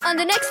on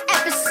the next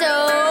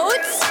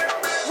episodes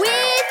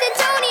with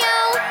Antonio.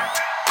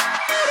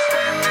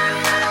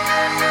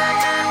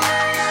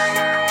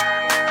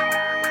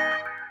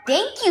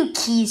 Thank you,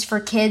 Keys for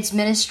Kids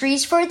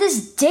Ministries, for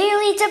this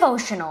daily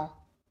devotional.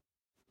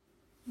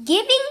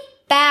 Giving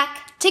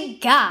back to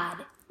God.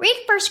 Read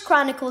 1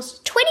 Chronicles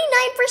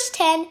 29 verse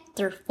 10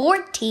 through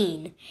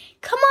 14.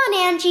 Come on,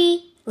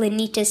 Angie,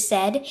 Lenita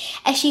said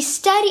as she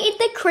studied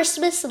the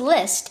Christmas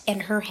list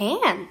in her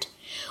hand.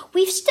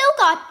 We've still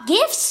got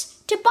gifts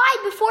to buy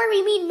before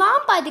we meet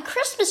Mom by the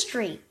Christmas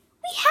tree.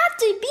 We have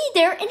to be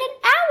there in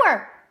an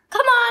hour.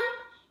 Come on.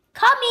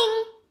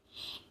 Coming.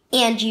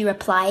 Angie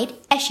replied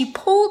as she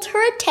pulled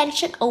her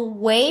attention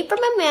away from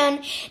a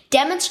man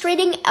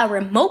demonstrating a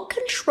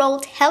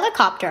remote-controlled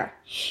helicopter.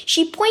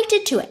 She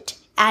pointed to it,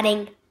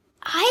 adding,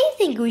 I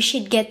think we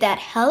should get that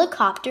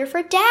helicopter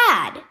for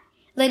Dad.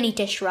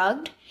 Lenita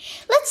shrugged.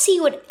 Let's see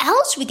what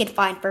else we can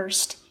find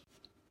first.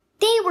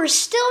 They were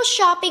still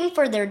shopping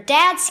for their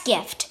dad's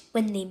gift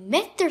when they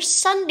met their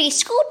Sunday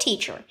school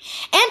teacher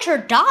and her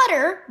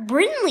daughter,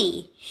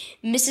 Brinley.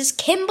 Mrs.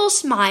 Kimball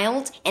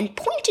smiled and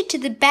pointed to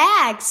the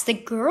bags the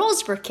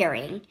girls were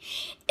carrying.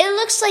 It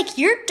looks like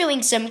you're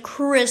doing some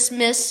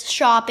Christmas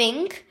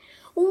shopping.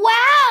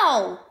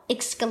 Wow!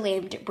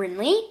 Exclaimed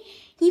Brinley.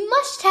 You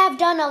must have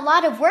done a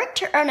lot of work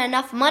to earn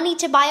enough money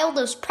to buy all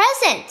those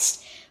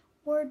presents.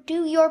 Or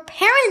do your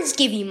parents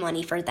give you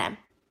money for them?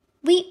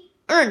 We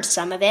earned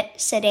some of it,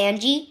 said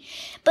Angie,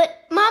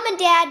 but Mom and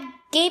Dad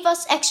gave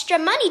us extra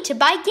money to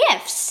buy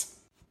gifts.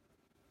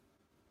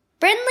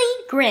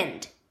 Brinley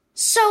grinned.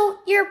 So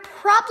you're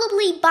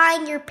probably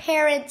buying your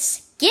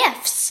parents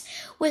gifts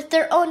with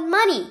their own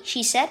money,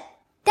 she said.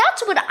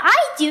 That's what I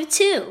do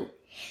too.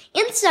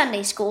 In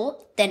Sunday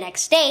school, the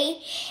next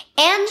day,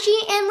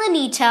 Angie and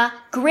Lenita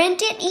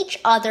grinned at each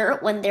other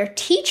when their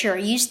teacher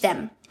used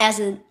them as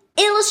an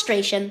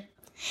illustration.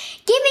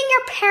 Giving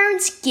your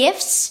parents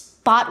gifts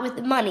bought with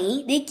the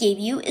money they gave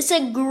you is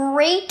a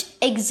great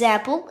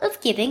example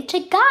of giving to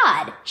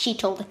God, she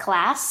told the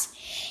class.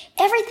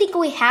 Everything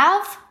we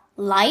have,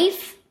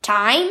 life,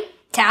 time,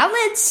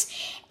 talents,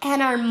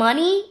 and our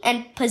money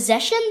and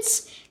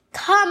possessions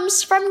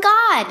comes from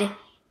God.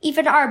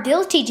 Even our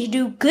ability to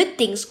do good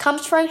things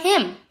comes from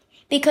Him.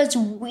 Because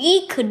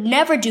we could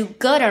never do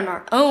good on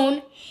our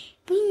own,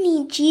 we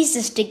need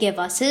Jesus to give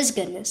us His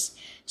goodness.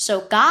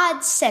 So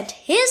God sent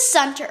His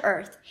Son to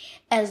earth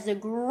as the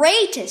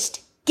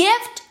greatest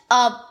gift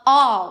of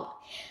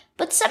all.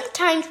 But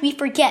sometimes we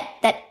forget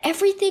that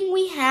everything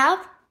we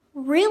have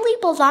really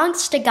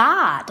belongs to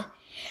God.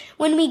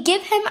 When we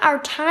give Him our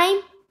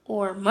time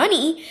or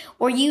money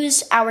or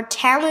use our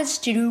talents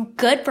to do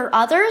good for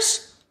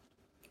others,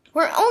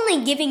 we're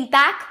only giving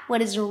back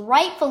what is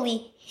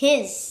rightfully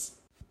His.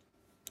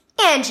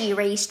 Angie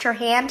raised her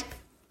hand.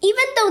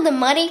 Even though the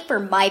money for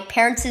my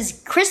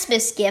parents'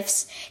 Christmas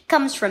gifts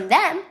comes from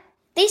them,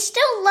 they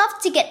still love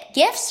to get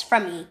gifts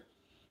from me.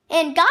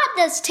 And God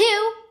does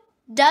too,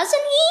 doesn't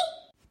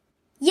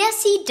He?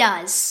 Yes, He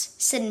does,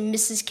 said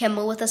Mrs.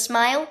 Kimball with a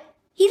smile.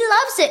 He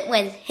loves it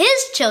when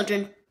His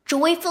children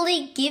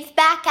joyfully give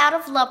back out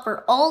of love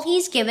for all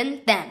He's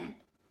given them.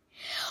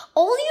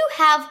 All you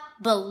have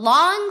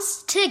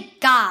belongs to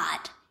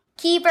God.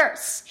 Key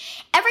verse.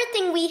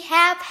 Everything we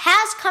have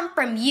has come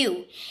from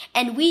you,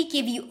 and we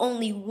give you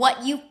only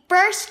what you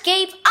first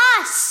gave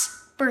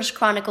us. 1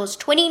 Chronicles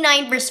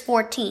 29 verse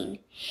 14.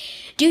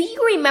 Do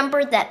you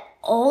remember that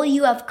all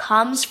you have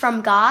comes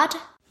from God?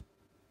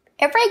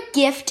 Every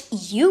gift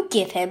you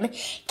give Him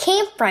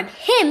came from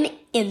Him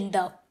in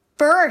the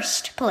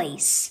first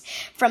place.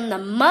 From the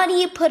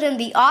money you put in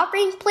the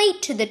offering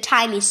plate to the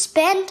time you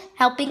spend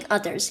helping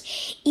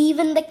others,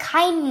 even the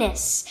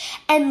kindness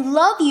and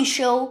love you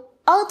show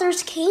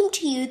others came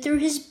to you through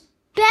His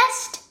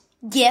best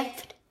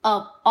gift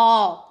of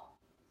all,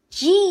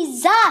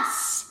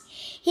 Jesus.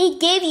 He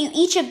gave you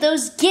each of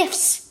those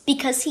gifts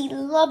because He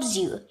loves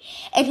you,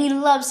 and He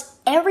loves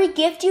every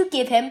gift you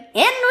give Him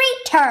in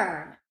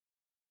return.